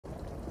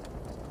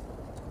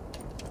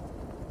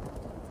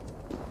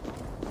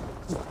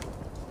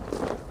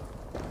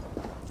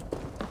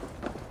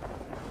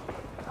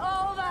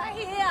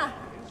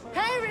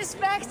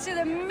respect to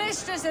the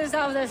mistresses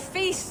of the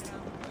feast.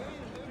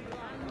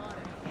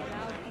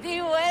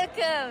 Be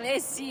welcome,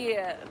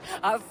 Aesir.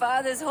 Our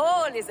father's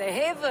hall is a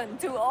haven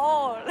to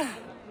all.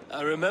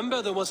 I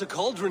remember there was a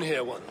cauldron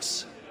here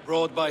once,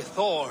 brought by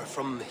Thor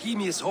from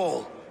Hymir's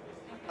hall.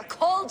 A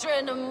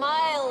cauldron a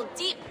mile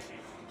deep,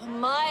 a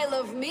mile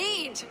of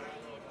mead.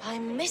 I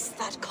miss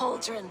that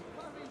cauldron.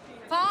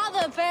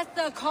 Father bet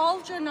the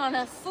cauldron on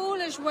a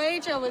foolish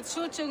wager with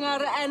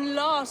𝐩𝐸𝐿 and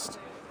lost.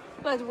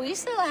 But we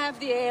still have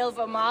the ale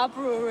from our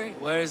brewery.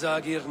 Where is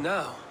Aegir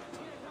now?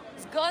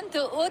 He's gone to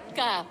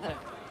𝐸𝐿𝐷.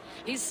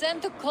 He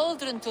sent a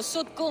cauldron to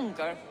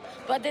Sutgungur,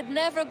 but it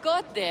never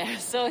got there,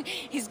 so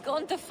he's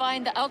gone to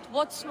find out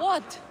what's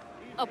what.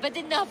 Oh, but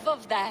enough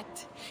of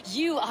that.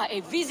 You are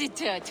a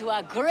visitor to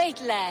our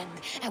great land,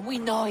 and we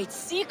know its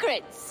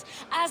secrets.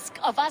 Ask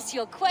of us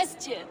your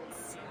questions.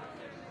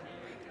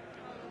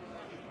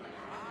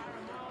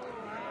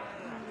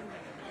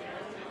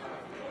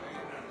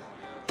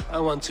 I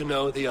want to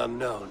know the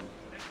unknown.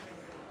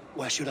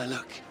 Where should I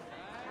look?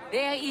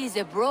 There is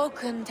a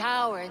broken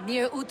tower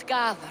near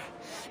𝐸𝐿𝐷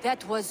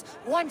that was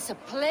once a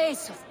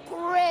place of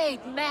great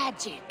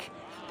magic.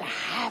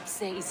 Perhaps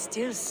there is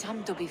still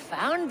some to be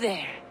found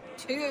there.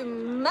 To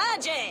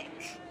magic!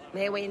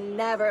 May we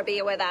never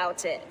be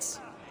without it.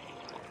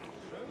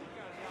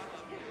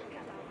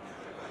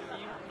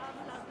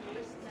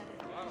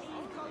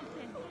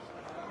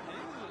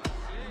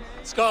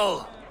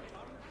 Skull!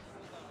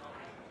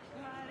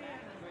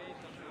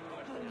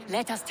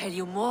 Let us tell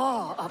you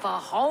more of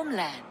our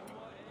homeland.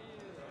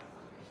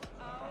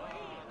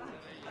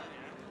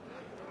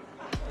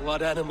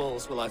 What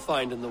animals will I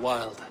find in the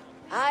wild?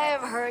 I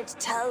have heard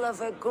tell of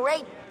a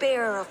great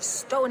bear of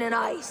stone and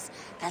ice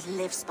that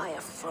lives by a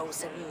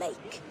frozen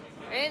lake.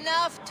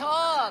 Enough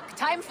talk!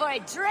 Time for a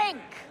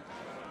drink!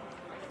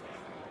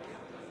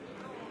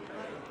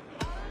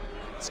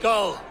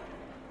 Skull!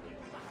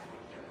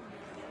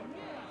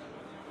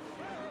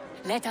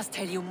 Let us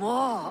tell you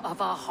more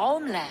of our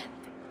homeland.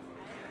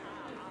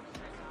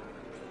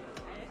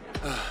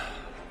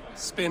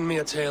 Spin me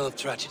a tale of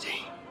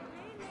tragedy.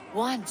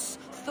 Once,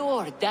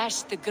 Thor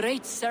dashed the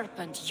great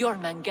serpent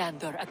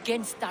Jormungandr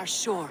against our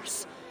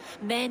shores.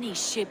 Many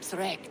ships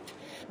wrecked,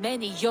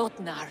 many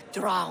Jotnar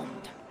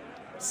drowned.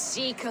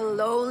 Seek a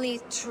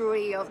lonely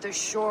tree of the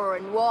shore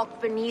and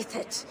walk beneath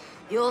it.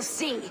 You'll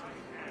see.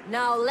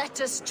 Now let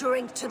us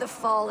drink to the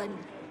fallen.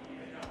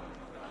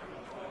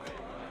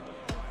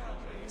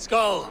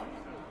 Skull!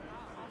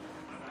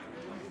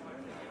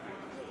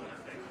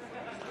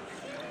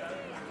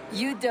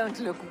 You don't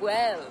look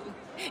well.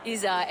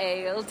 Is our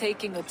ale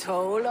taking a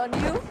toll on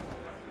you?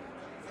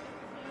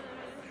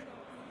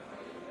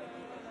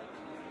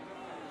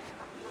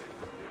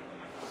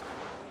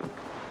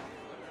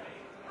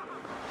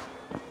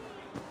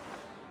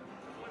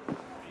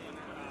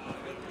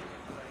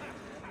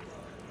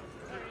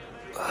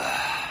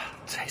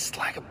 Tastes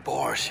like a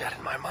boar shed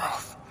in my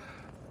mouth.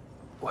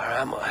 Where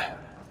am I?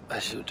 I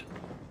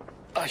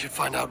should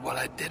find out what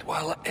I did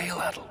while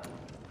ale addled.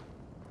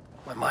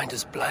 My mind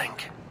is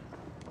blank.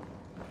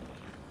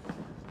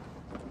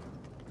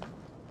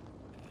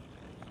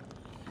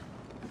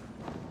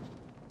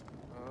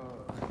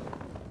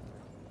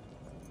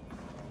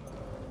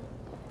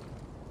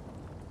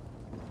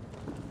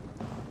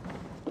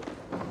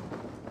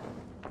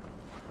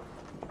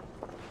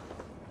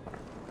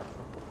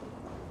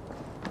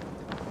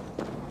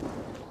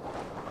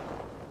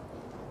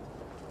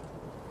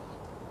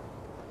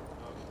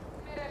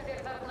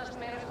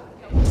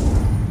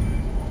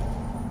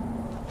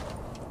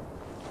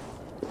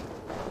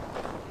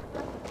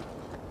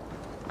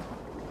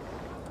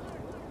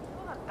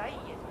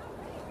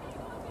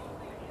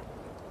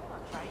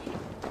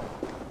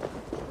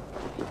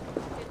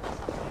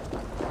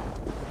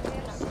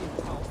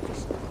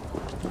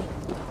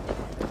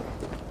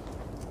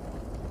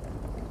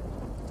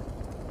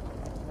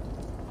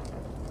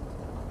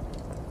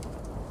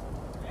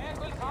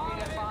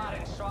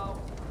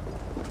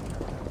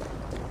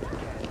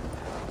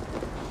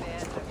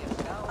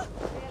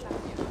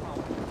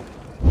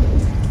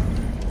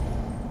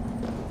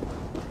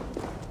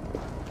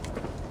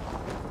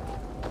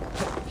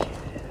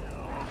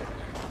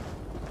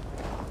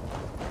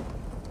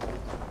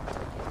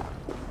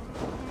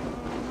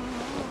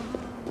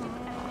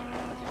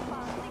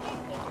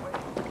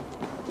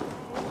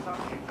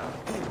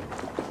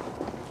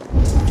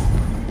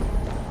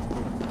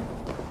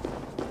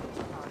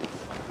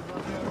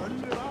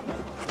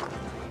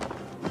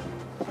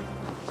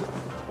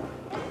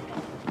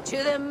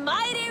 To the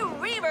mighty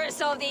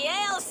reavers of the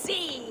Ale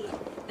Sea!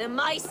 The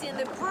mice in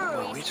the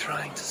brewery. Are we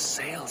trying to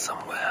sail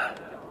somewhere?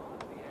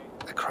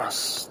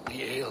 Across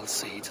the Ale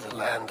Sea to the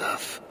land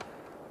of...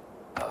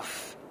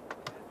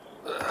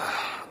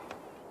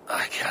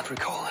 I can't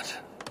recall it.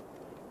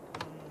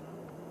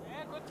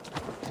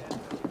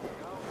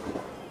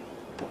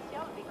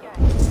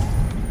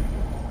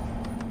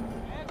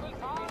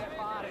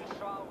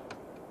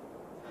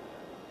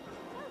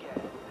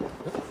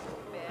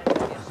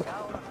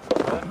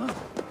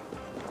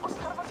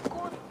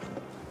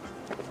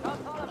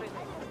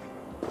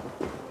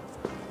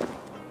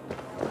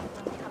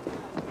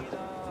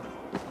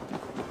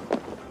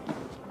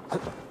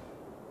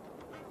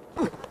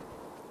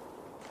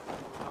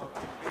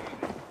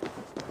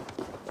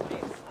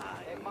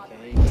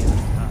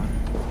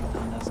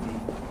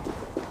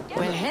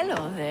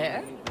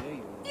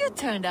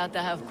 turned out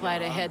to have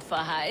quite a head for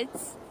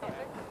heights.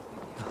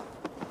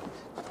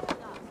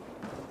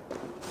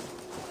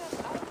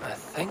 I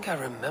think I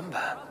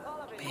remember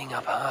being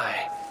up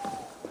high.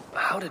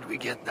 How did we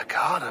get the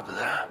cart up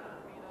there?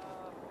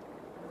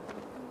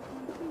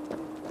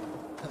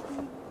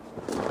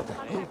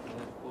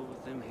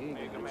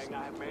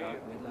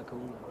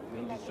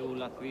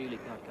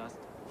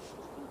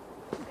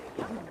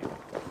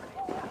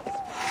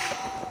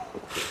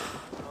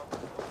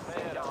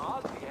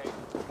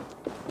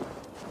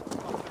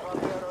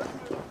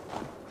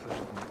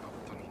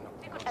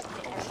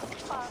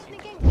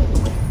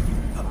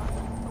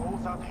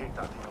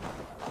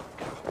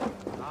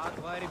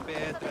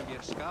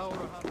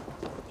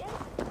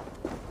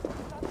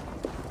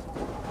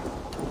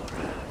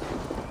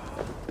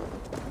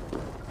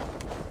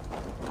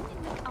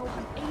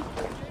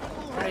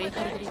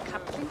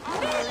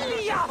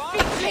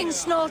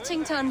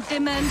 Snortington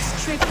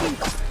demands tricky.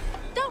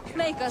 Don't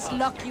make us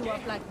lock you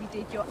up like we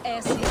did your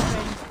assy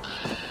friend.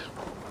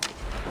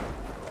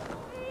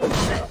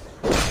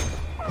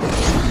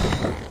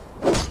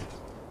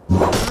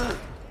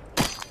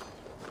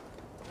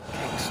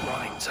 King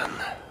Snortington,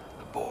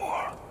 the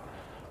boar.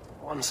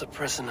 Once a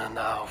prisoner,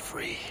 now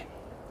free.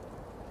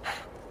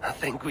 I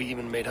think we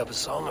even made up a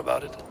song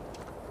about it.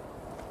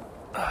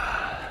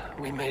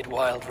 We made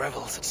wild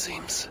revels, it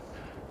seems.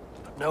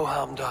 But no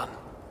harm done.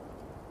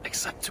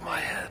 Except to my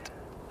head.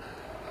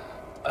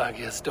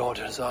 𝐸├₄'s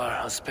daughters are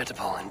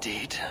hospitable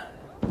indeed.